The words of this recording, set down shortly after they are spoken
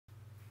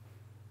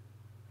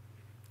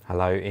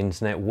Hello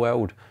internet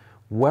world,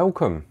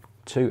 welcome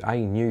to a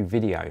new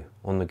video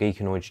on the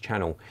Geekanoids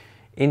channel.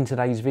 In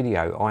today's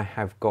video I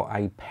have got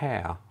a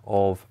pair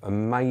of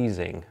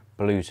amazing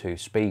Bluetooth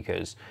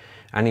speakers,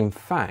 and in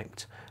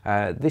fact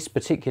this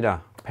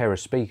particular pair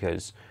of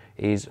speakers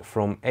is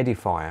from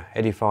Edifier.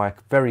 Edifier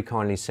very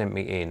kindly sent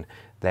me in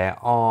their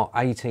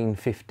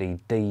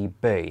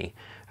R1850DB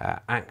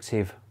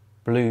active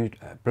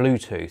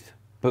Bluetooth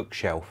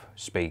bookshelf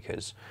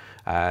speakers.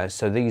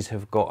 So these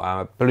have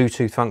got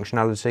Bluetooth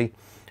functionality.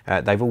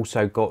 They've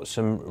also got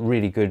some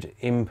really good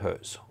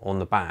inputs on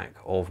the back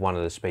of one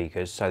of the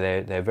speakers, so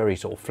they're very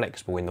sort of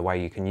flexible in the way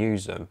you can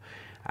use them.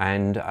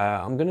 And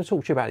I'm going to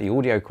talk to you about the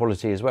audio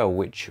quality as well,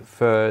 which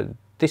for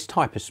this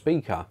type of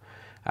speaker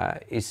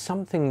is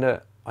something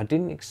that I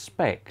didn't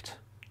expect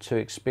to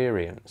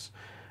experience.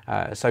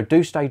 So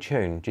do stay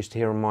tuned just to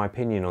hear my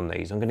opinion on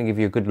these. I'm going to give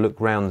you a good look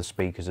round the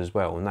speakers as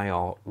well, and they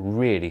are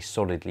really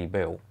solidly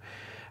built.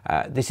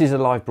 This is a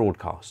live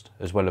broadcast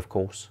as well, of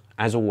course.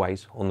 As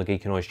always, on the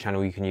Geekanoids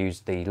channel you can use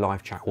the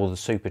live chat or the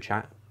super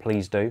chat,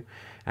 please do.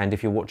 And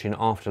if you're watching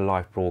after the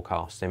live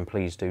broadcast, then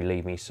please do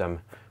leave me some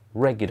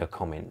regular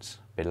comments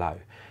below.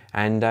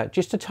 And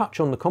just to touch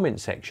on the comment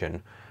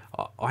section,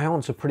 I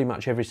answer pretty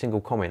much every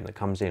single comment that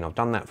comes in. I've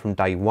done that from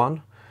day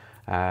one.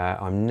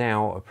 I'm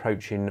now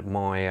approaching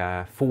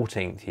my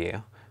 14th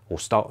year,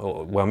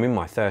 well, I'm in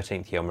my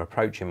 13th year, I'm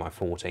approaching my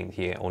 14th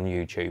year on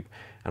YouTube,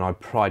 and I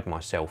pride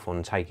myself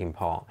on taking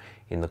part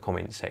in the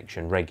comment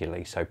section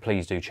regularly, so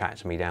please do chat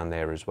to me down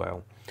there as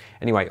well.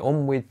 Anyway,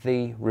 on with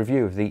the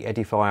review of the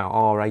Edifier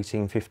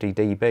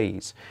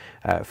R1850DBs.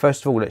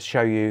 First of all, let's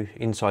show you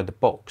inside the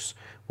box.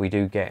 We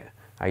do get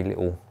a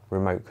little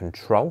remote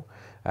control.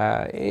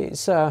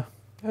 It's an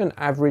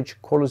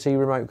average quality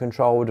remote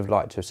control. I would have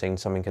liked to have seen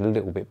something a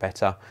little bit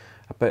better,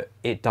 but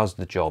it does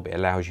the job. It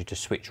allows you to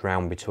switch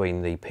around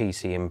between the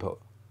PC input,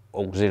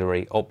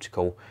 auxiliary,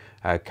 optical,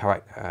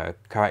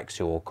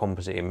 coaxial or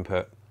composite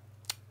input,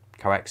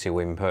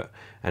 coaxial input,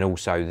 and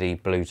also the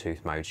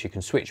Bluetooth modes. You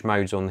can switch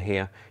modes on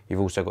here.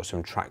 You've also got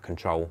some track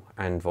control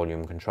and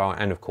volume control,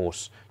 and of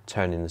course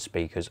turning the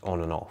speakers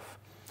on and off.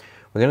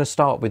 We're going to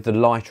start with the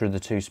lighter of the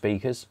two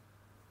speakers.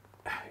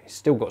 It's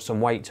still got some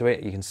weight to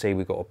it. You can see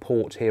we've got a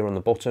port here on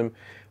the bottom.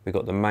 We've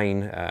got the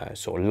main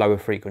sort of lower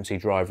frequency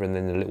driver, and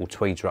then the little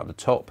tweeter up the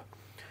top.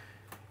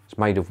 It's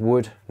made of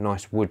wood,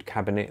 nice wood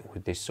cabinet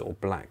with this sort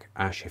of black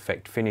ash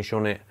effect finish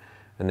on it.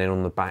 And then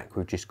on the back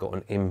we've just got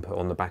an input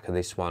on the back of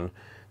this one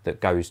that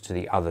goes to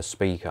the other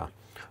speaker.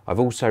 I've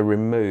also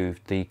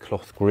removed the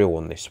cloth grille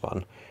on this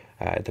one.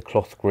 The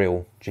cloth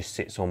grille just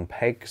sits on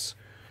pegs.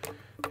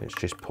 Let's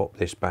just pop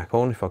this back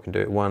on if I can do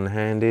it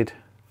one-handed.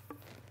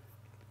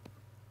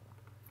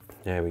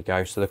 There we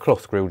go. So the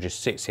cloth grille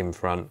just sits in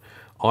front.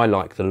 I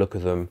like the look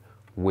of them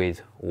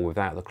with or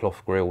without the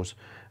cloth grilles,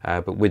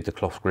 but with the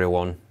cloth grille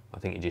on, I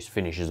think it just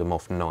finishes them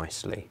off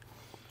nicely.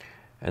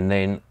 And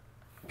then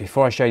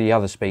before I show you the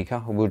other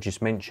speaker, I will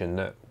just mention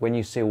that when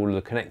you see all of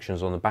the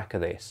connections on the back of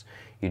this,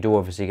 you do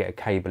obviously get a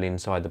cable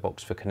inside the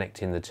box for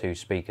connecting the two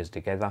speakers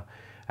together.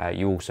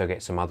 You also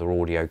get some other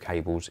audio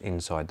cables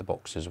inside the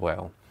box as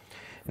well.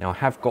 Now I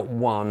have got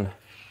one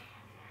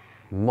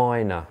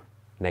minor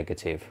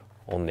negative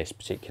on this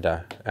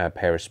particular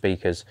pair of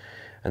speakers,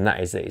 and that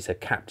is that it's a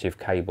captive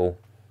cable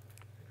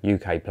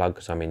UK plug,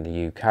 because I'm in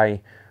the UK.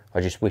 I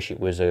just wish it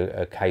was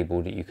a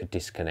cable that you could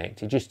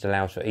disconnect. It just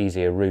allows for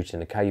easier routing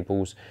the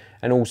cables,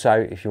 and also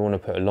if you want to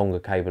put a longer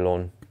cable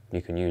on,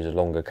 you can use a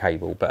longer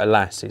cable, but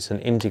alas, it's an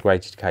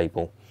integrated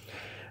cable.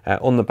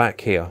 On the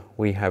back here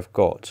we have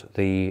got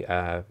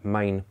the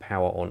main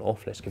power on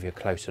off. Let's give you a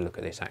closer look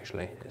at this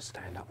actually. Let's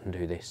stand up and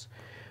do this.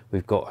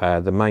 We've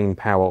got the main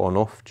power on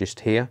off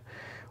just here.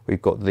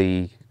 We've got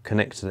the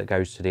connector that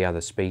goes to the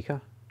other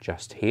speaker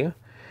just here.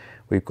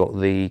 We've got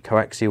the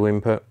coaxial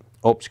input,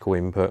 optical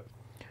input.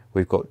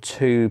 We've got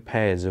two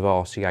pairs of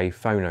RCA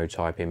phono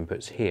type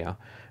inputs here.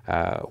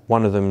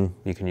 One of them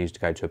you can use to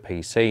go to a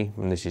PC,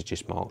 and this is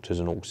just marked as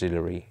an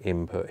auxiliary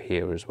input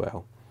here as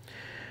well.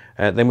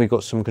 Then we've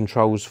got some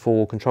controls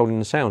for controlling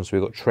the sound. So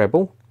we've got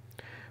treble,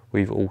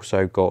 we've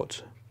also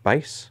got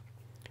bass,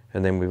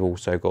 and then we've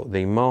also got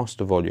the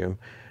master volume,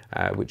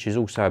 which is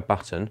also a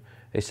button.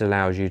 This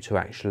allows you to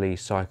actually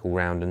cycle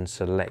round and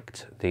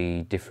select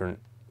the different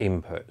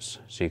inputs,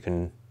 so you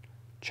can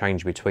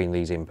change between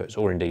these inputs,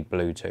 or indeed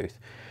Bluetooth.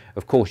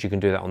 Of course you can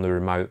do that on the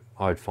remote.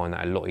 I would find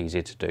that a lot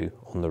easier to do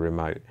on the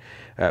remote.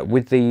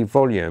 With the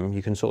volume,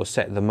 you can sort of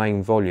set the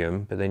main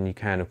volume, but then you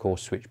can of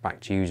course switch back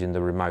to using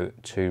the remote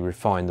to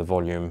refine the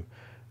volume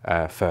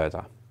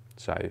further.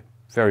 So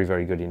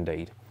very good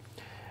indeed.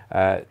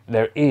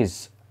 There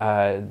is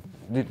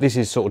this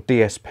is sort of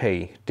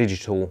DSP,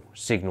 digital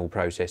signal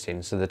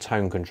processing, so the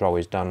tone control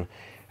is done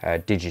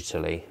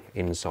digitally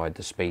inside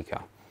the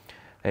speaker.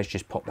 Let's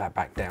just pop that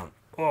back down.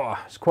 Oh,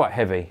 it's quite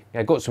heavy.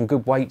 Yeah, got some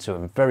good weight to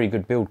them, very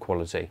good build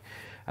quality.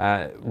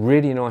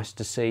 Really nice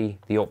to see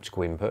the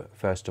optical input,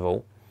 first of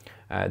all.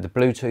 The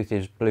Bluetooth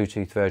is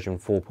Bluetooth version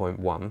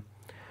 4.1,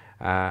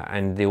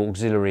 and the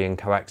auxiliary and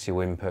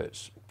coaxial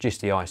inputs,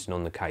 just the icing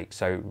on the cake.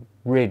 So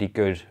really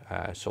good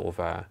sort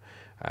of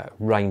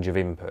range of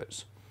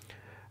inputs.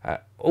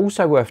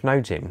 Also worth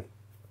noting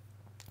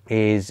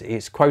is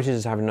it's quoted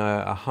as having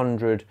a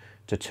 100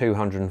 to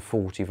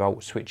 240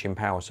 volt switching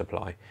power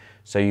supply.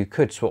 So you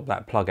could swap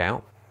that plug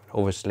out.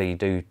 Obviously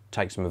do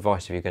take some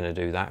advice if you're going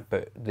to do that,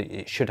 but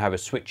it should have a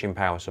switching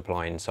power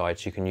supply inside,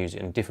 so you can use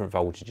it in different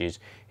voltages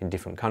in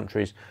different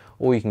countries,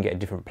 or you can get a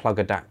different plug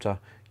adapter,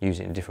 use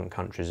it in different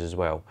countries as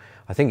well.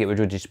 I think it would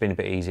have just been a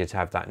bit easier to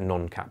have that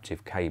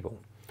non-captive cable.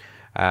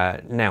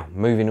 Now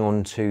moving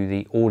on to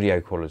the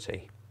audio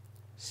quality.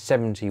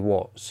 70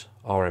 watts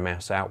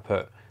RMS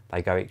output.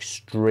 They go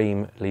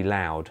extremely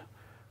loud,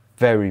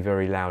 very,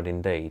 very loud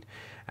indeed.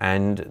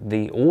 And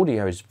the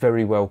audio is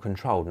very well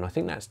controlled, and I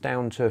think that's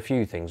down to a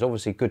few things.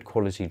 Obviously good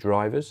quality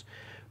drivers,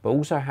 but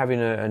also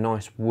having a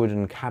nice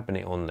wooden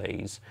cabinet on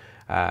these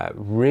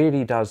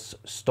really does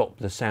stop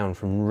the sound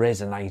from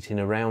resonating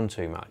around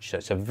too much. So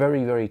it's a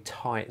very, very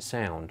tight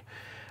sound.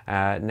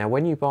 Now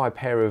when you buy a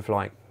pair of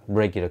like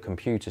regular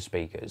computer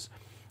speakers,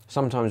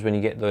 sometimes when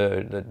you get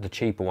the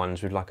cheaper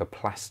ones with like a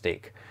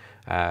plastic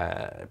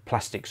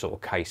sort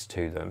of case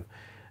to them,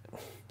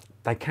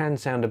 they can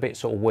sound a bit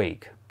sort of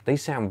weak.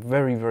 These sound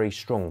very, very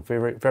strong,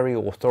 very, very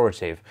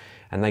authoritative,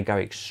 and they go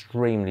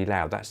extremely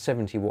loud. That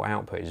 70 watt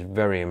output is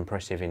very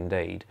impressive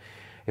indeed.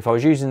 If I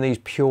was using these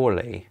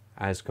purely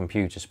as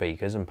computer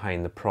speakers and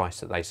paying the price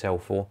that they sell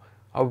for,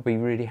 I would be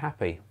really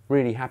happy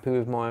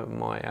with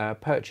my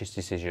purchase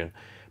decision,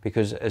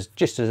 because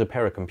just as a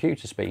pair of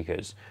computer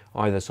speakers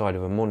either side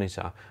of a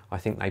monitor, I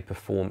think they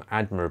perform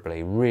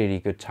admirably. Really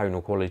good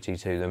tonal quality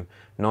to them,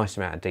 nice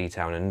amount of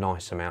detail and a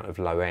nice amount of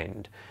low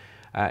end.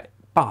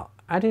 But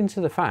add into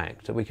the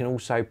fact that we can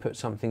also put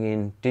something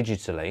in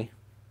digitally.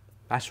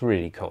 That's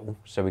really cool.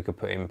 So we could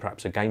put in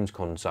perhaps a games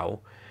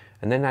console,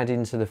 and then add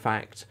into the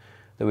fact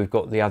that we've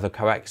got the other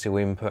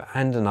coaxial input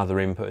and another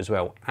input as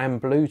well,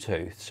 and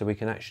Bluetooth, so we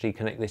can actually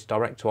connect this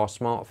direct to our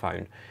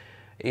smartphone.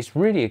 It's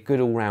really a good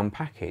all-round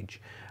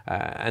package,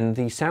 and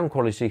the sound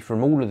quality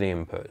from all of the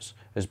inputs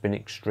has been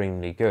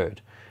extremely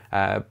good.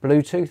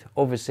 Bluetooth,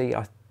 obviously,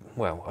 I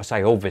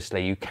say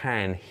obviously, you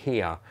can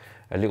hear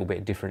a little bit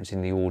of difference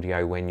in the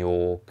audio when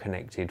you're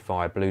connected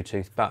via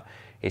Bluetooth, but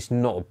it's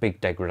not a big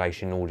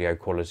degradation in audio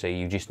quality.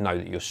 You just know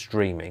that you're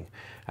streaming,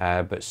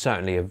 but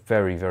certainly a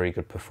very, very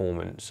good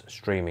performance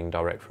streaming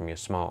direct from your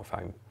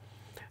smartphone.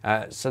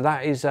 So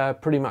that is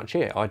pretty much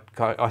it.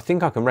 I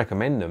think I can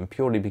recommend them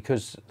purely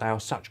because they are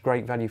such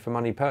great value for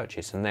money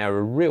purchase, and they're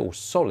a real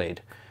solid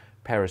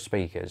pair of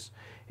speakers.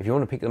 If you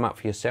want to pick them up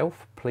for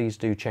yourself, please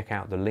do check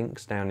out the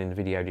links down in the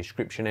video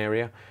description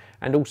area,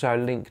 and also a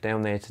link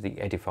down there to the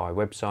Edifier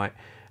website.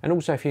 And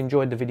also, if you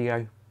enjoyed the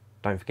video,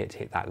 don't forget to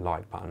hit that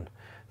like button.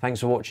 Thanks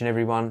for watching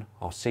everyone.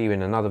 I'll see you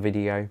in another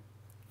video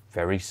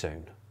very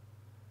soon.